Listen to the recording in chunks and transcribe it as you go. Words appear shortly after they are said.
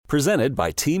Presented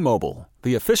by T-Mobile,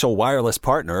 the official wireless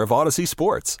partner of Odyssey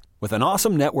Sports. With an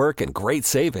awesome network and great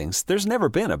savings, there's never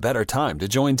been a better time to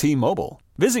join T-Mobile.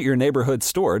 Visit your neighborhood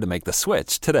store to make the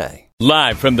switch today.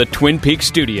 Live from the Twin Peaks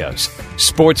studios,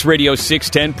 Sports Radio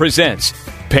 610 presents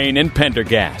Payne and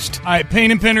Pendergast. All right,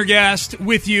 Payne and Pendergast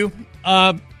with you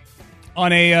on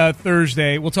a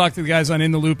Thursday. We'll talk to the guys on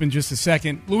In the Loop in just a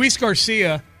second. Luis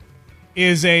Garcia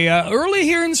is early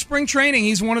here in spring training.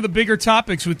 He's one of the bigger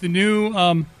topics with the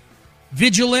new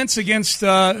vigilance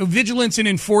in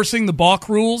enforcing the balk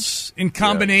rules in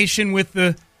combination with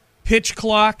the pitch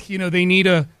clock. You know, they need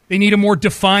a more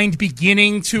defined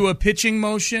beginning to a pitching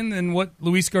motion than what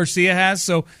Luis Garcia has.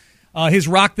 So his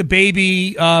rock the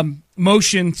baby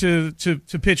motion to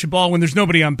pitch a ball when there's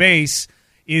nobody on base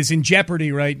is in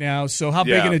jeopardy right now. So how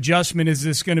big an adjustment is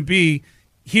this going to be?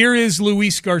 Here is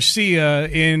Luis Garcia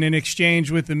in an exchange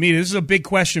with the media. This is a big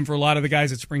question for a lot of the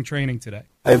guys at spring training today.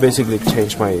 I basically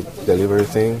changed my delivery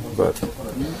thing, but,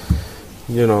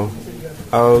 you know,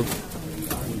 I'll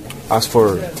ask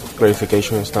for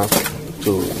clarification and stuff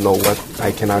to know what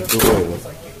I cannot do and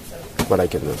what I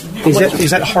can do. Is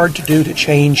that hard to do, to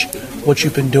change what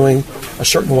you've been doing a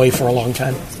certain way for a long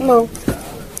time? No.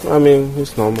 I mean,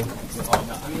 it's normal.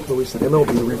 Luis, did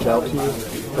MLB reach out to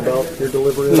you about your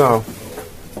delivery? No.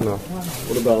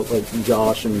 What about, like,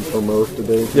 Josh or Murph? Did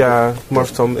they? Yeah,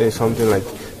 Murph told me something like,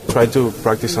 try to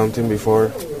practice something before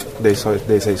they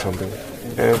say something.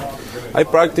 And I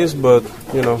practice, but,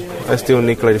 you know, I still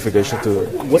need clarification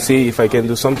to see if I can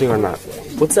do something or not.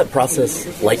 What's that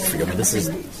process like for you? I mean, this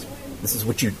is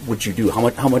what you do.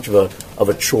 How much of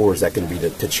a chore is that going to be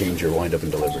to change your wind-up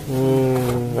and delivery?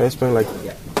 I spent like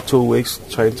 2 weeks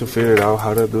trying to figure out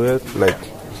how to do it, like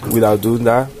without doing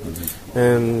that.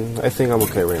 And I think I'm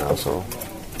okay right now, so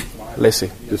let's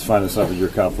see. Just finding something you're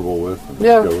comfortable with.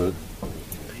 Yeah. Go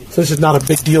with. So this is not a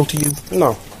big deal to you?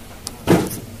 No.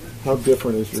 How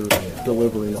different is your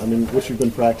delivery? I mean, what you've been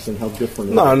practicing, how different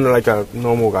is it? No, I'm like a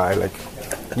normal guy. Like,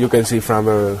 you can see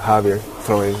Framber Javier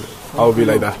throwing. I'll be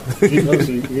like that. So you're going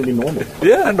to be normal.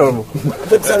 Yeah, normal.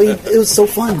 But I mean, it was so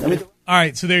fun. I mean, all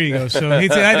right, so there you go. So I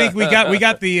think we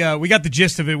got the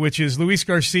gist of it, which is Luis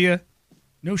Garcia,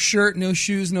 no shirt, no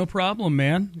shoes, no problem,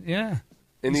 man. Yeah,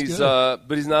 and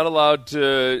but he's not allowed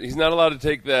to. He's not allowed to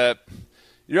take that.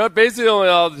 You're basically only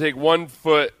allowed to take 1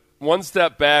 foot, one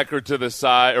step back or to the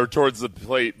side or towards the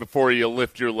plate before you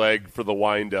lift your leg for the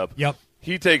windup. Yep.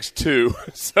 He takes 2.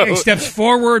 So he steps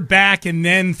forward, back, and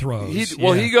then throws.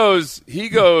 He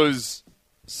goes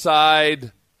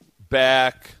side,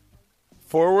 back,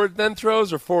 forward, then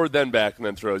throws, or forward, then back, and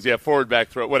then throws. Yeah, forward, back,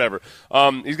 throw, whatever.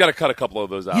 He's got to cut a couple of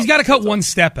those out. He's got to cut one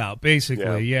step out,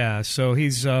 basically. Yeah. So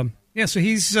he's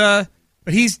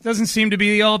but he doesn't seem to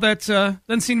be all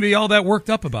that worked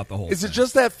up about the whole thing. Is it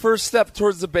just that first step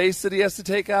towards the base that he has to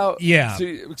take out? Yeah.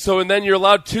 So and then you're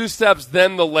allowed 2 steps,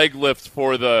 then the leg lift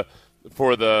for the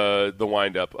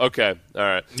wind up. Okay. All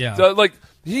right. Yeah. So like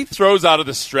he throws out of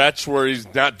the stretch where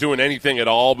he's not doing anything at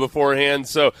all beforehand.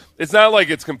 So it's not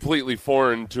like it's completely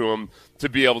foreign to him to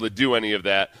be able to do any of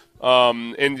that.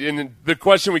 And the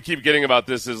question we keep getting about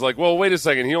this is like, well, wait a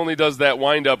second. He only does that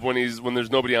wind up when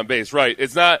there's nobody on base. Right.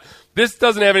 It's not, this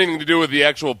doesn't have anything to do with the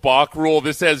actual balk rule.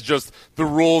 This has just the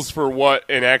rules for what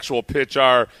an actual pitch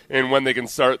are and when they can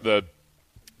start the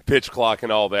pitch clock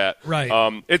and all that.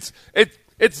 Right.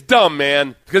 It's dumb,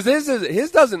 man, because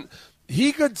his doesn't.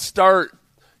 He could start.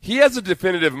 He has a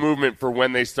definitive movement for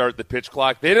when they start the pitch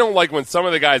clock. They don't like when some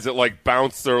of the guys that like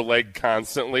bounce their leg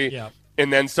constantly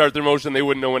and then start their motion. They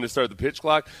wouldn't know when to start the pitch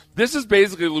clock. This is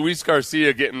basically Luis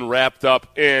Garcia getting wrapped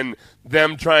up in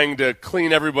them trying to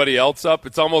clean everybody else up.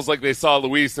 It's almost like they saw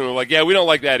Luis and were like, "Yeah, we don't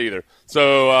like that either.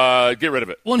 So get rid of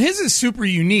it." Well, and his is super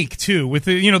unique too, with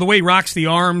the way he rocks the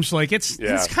arms. Like it's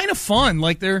kind of fun.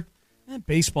 Like they're.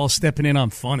 Baseball stepping in on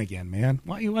fun again, man.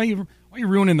 Why you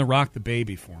ruining the rock the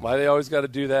baby for him? Why they always got to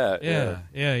do that?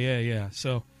 Yeah.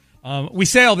 So we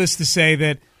say all this to say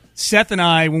that Seth and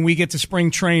I, when we get to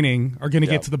spring training, are going to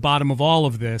get to the bottom of all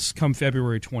of this come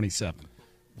February 27th.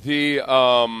 The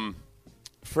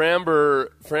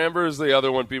Framber is the other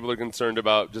one people are concerned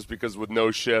about just because with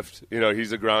no shift,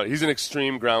 he's an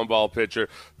extreme ground ball pitcher.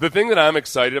 The thing that I'm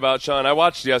excited about, Sean, I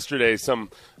watched yesterday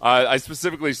I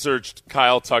specifically searched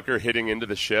Kyle Tucker hitting into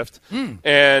the shift,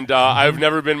 and I've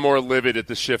never been more livid at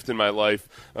the shift in my life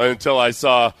until I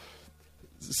saw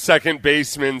second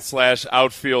baseman /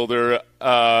 outfielder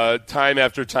time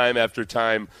after time after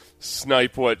time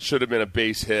snipe what should have been a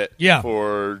base hit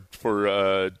for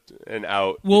an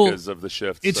out because of the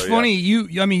shift. It's funny. You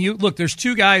look. There's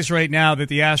 2 guys right now that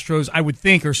the Astros, I would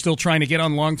think, are still trying to get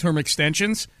on long-term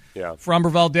extensions. Yeah,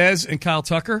 Framber Valdez and Kyle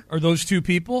Tucker are those 2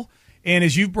 people. And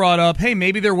as you've brought up, hey,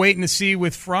 maybe they're waiting to see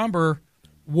with Framber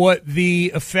what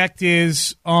the effect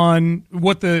is on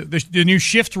what the new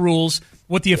shift rules,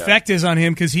 what the effect is on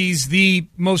him, because he's the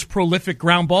most prolific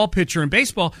ground ball pitcher in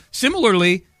baseball.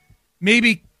 Similarly,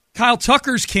 maybe Kyle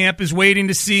Tucker's camp is waiting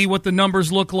to see what the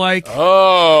numbers look like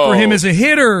for him as a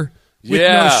hitter with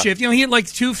no shift. He hit like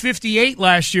 258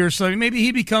 last year, so maybe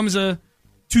he becomes a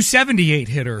 278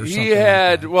 hitter or something. He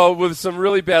had, with some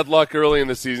really bad luck early in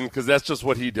the season, because that's just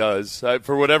what he does.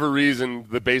 For whatever reason,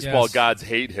 the baseball gods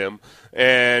hate him.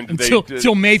 And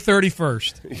until May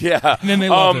 31st. Yeah. And then they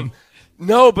love him.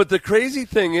 No, but the crazy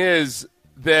thing is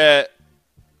that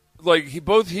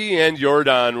both he and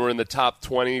Jordan were in the top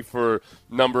 20 for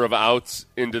number of outs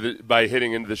by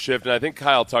hitting into the shift, and I think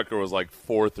Kyle Tucker was like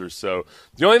fourth or so.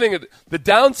 The only thing, the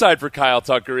downside for Kyle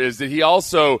Tucker is that he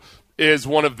also is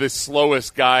one of the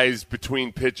slowest guys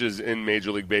between pitches in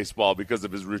Major League Baseball because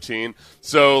of his routine.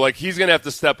 So, he's going to have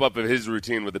to step up in his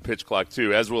routine with the pitch clock,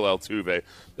 too, as will Altuve.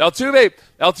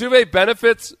 Altuve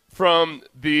benefits from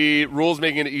the rules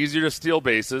making it easier to steal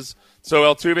bases. So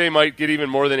Altuve might get even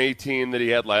more than 18 that he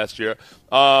had last year.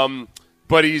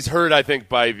 But he's hurt, I think,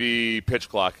 by the pitch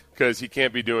clock because he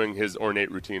can't be doing his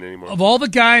ornate routine anymore. Of all the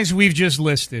guys we've just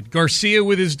listed, Garcia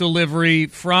with his delivery,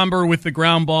 Framber with the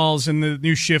ground balls and the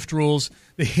new shift rules,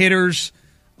 the hitters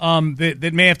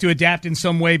that may have to adapt in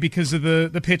some way because of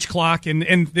the pitch clock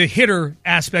and the hitter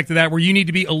aspect of that where you need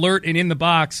to be alert and in the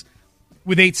box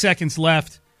with 8 seconds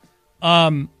left.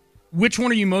 Which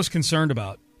one are you most concerned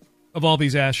about of all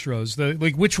these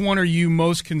Astros? Which one are you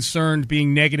most concerned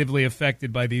being negatively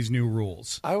affected by these new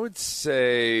rules? I would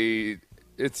say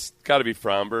it's got to be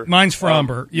Framber. Mine's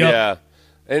Framber. Yep. Yeah,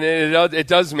 and it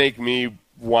does make me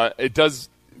want. It does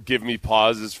give me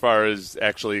pause as far as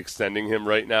actually extending him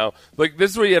right now.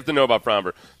 This is what you have to know about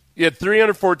Framber. He had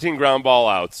 314 ground ball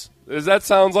outs. Does that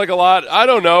sound like a lot? I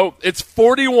don't know. It's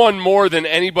 41 more than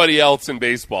anybody else in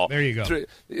baseball. There you go.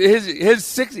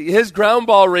 His ground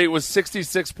ball rate was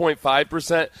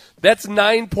 66.5%. That's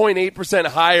 9.8%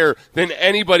 higher than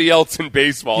anybody else in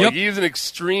baseball. Yep. He's an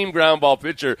extreme ground ball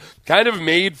pitcher, kind of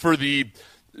made for the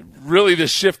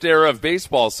shift era of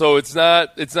baseball. So it's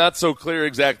not so clear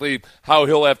exactly how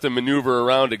he'll have to maneuver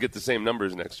around to get the same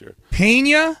numbers next year.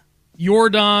 Pena,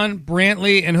 Jordan,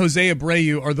 Brantley, and Jose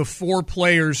Abreu are the four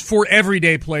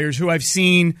everyday players who I've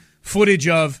seen footage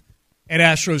of at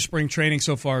Astros spring training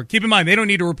so far. Keep in mind, they don't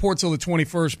need to report till the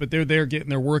 21st, but they're there getting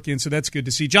their work in, so that's good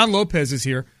to see. John Lopez is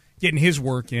here getting his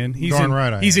work in.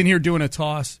 He's in here doing a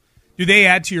toss. Do they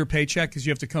add to your paycheck because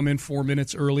you have to come in 4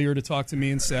 minutes earlier to talk to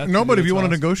me and Seth? No, but if you want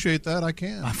to negotiate that, I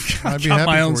can. I've got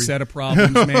my own set of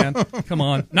problems, man. Come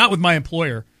on. Not with my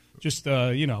employer. Just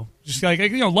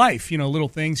life, little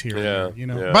things here. Yeah,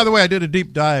 Yeah. By the way, I did a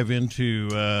deep dive into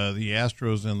the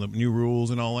Astros and the new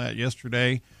rules and all that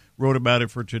yesterday. Wrote about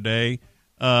it for today.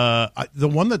 The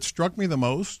one that struck me the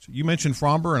most, you mentioned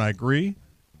Framber, and I agree,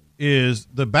 is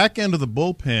the back end of the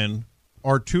bullpen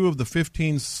are two of the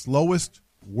 15 slowest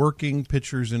working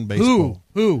pitchers in baseball.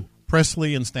 Who?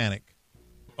 Presley and Stanek.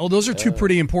 Oh, those are two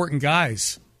pretty important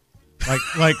guys.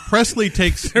 Like Presley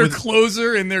takes their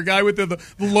closer and their guy with the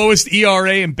lowest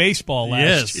ERA in baseball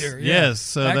last year.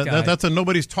 Yes, that's a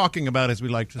nobody's talking about, as we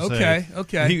like to say.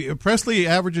 Okay. Presley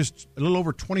averages a little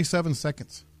over 27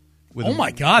 seconds. Oh my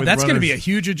God, that's going to be a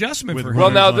huge adjustment for him. Well,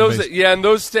 now those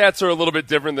stats are a little bit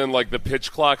different than the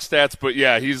pitch clock stats, but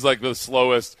yeah, he's the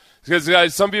slowest.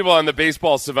 Because some people on the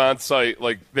Baseball Savant site,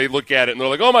 they look at it and they're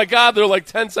like, "Oh my God, they're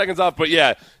 10 seconds off." But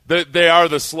yeah, they are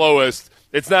the slowest.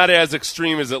 It's not as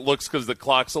extreme as it looks because the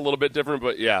clock's a little bit different,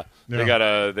 but they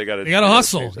gotta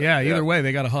hustle. Yeah, either way,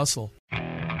 they gotta hustle.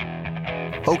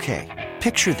 Okay,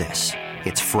 picture this: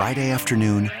 it's Friday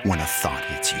afternoon when a thought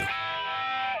hits you.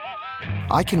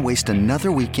 I can waste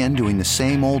another weekend doing the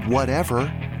same old whatever,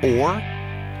 or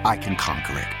I can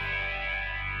conquer it.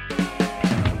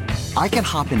 I can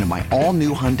hop into my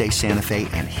all-new Hyundai Santa Fe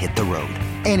and hit the road.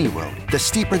 Any road. The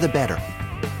steeper, the better.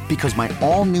 Because my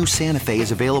all-new Santa Fe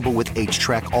is available with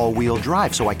H-Track all-wheel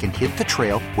drive, so I can hit the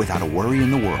trail without a worry in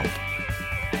the world.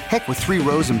 Heck, with 3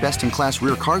 rows and best-in-class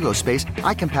rear cargo space,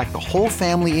 I can pack the whole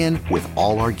family in with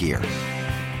all our gear.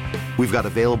 We've got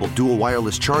available dual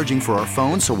wireless charging for our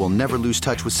phones, so we'll never lose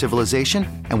touch with civilization,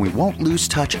 and we won't lose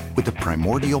touch with the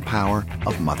primordial power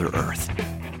of Mother Earth.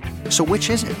 So which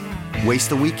is it? Waste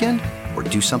the weekend or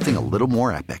do something a little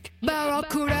more epic?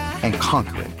 And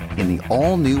conquer it in the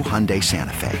all-new Hyundai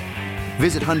Santa Fe.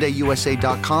 Visit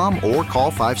HyundaiUSA.com or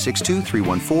call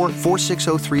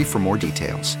 562-314-4603 for more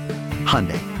details.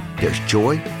 Hyundai, there's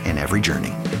joy in every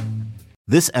journey.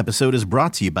 This episode is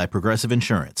brought to you by Progressive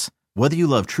Insurance. Whether you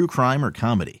love true crime or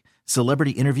comedy,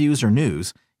 celebrity interviews or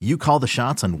news, You call the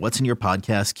shots on what's in your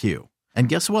podcast queue. And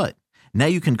guess what? Now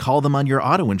you can call them on your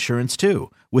auto insurance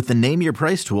too with the Name Your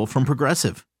Price tool from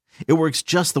Progressive. It works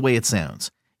just the way it sounds.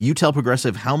 You tell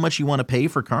Progressive how much you want to pay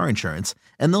for car insurance,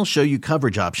 and they'll show you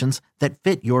coverage options that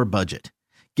fit your budget.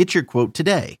 Get your quote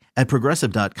today at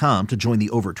Progressive.com to join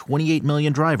the over 28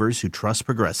 million drivers who trust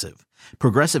Progressive.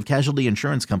 Progressive Casualty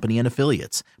Insurance Company and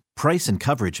Affiliates. Price and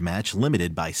coverage match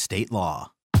limited by state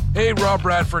law. Hey, Rob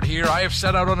Bradford here. I have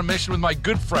set out on a mission with my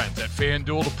good friends at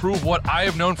FanDuel to prove what I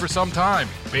have known for some time.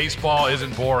 Baseball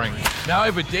isn't boring. Now I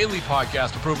have a daily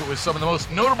podcast to prove it with some of the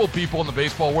most notable people in the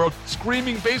baseball world,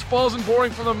 screaming baseball isn't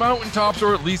boring from the mountaintops,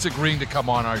 or at least agreeing to come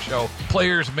on our show.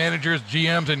 Players, managers,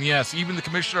 GMs, and yes, even the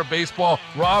commissioner of baseball,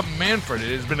 Rob Manfred.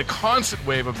 It has been a constant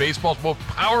wave of baseball's most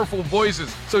powerful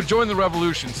voices. So join the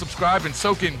revolution. Subscribe and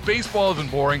soak in Baseball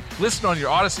Isn't Boring. Listen on your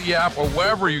Odyssey app or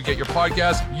wherever you get your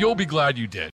podcasts. You'll be glad you did.